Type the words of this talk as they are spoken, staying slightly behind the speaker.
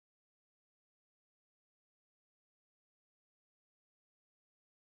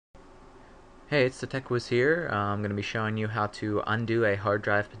Hey, it's TheTechWhiz here. I'm going to be showing you how to undo a hard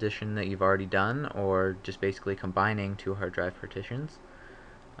drive partition that you've already done, or just basically combining two hard drive partitions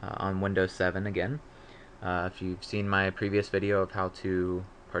on Windows 7 again. If you've seen my previous video of how to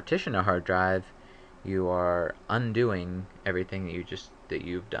partition a hard drive, you are undoing everything that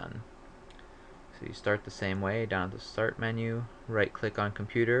you've done. So you start the same way, down at the Start menu, right-click on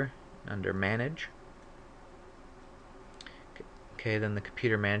Computer under Manage. Okay, then the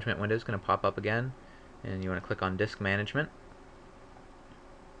computer management window is going to pop up again, and you want to click on Disk Management.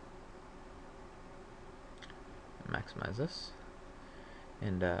 Maximize this.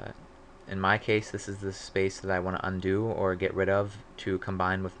 And in my case, this is the space that I want to undo or get rid of to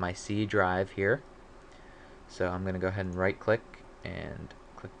combine with my C drive here. So I'm going to go ahead and right-click and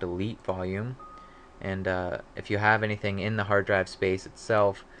click Delete Volume. And if you have anything in the hard drive space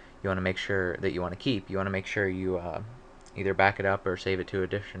itself, you want to make sure that you want to keep. You want to make sure you either back it up or save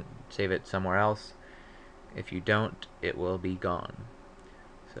it somewhere else. If you don't, it will be gone.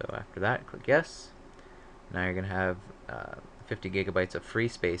 So after that, click Yes. Now you're going to have 50 gigabytes of free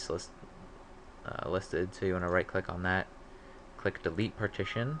space listed, so you want to right click on that, click Delete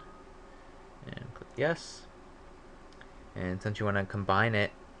Partition, and click Yes. And since you want to combine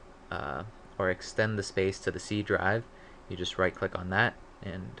it or extend the space to the C drive, you just right click on that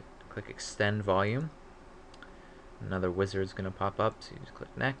and click Extend Volume. Another wizard is going to pop up, so you just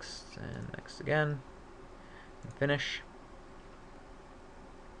click Next, and Next again, and Finish.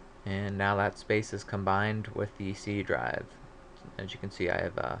 And now that space is combined with the C drive. As you can see, I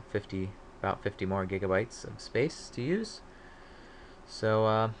have about 50 more gigabytes of space to use.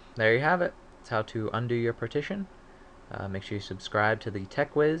 So there you have it. That's how to undo your partition. Make sure you subscribe to the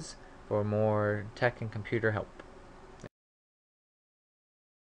TechWhiz for more tech and computer help.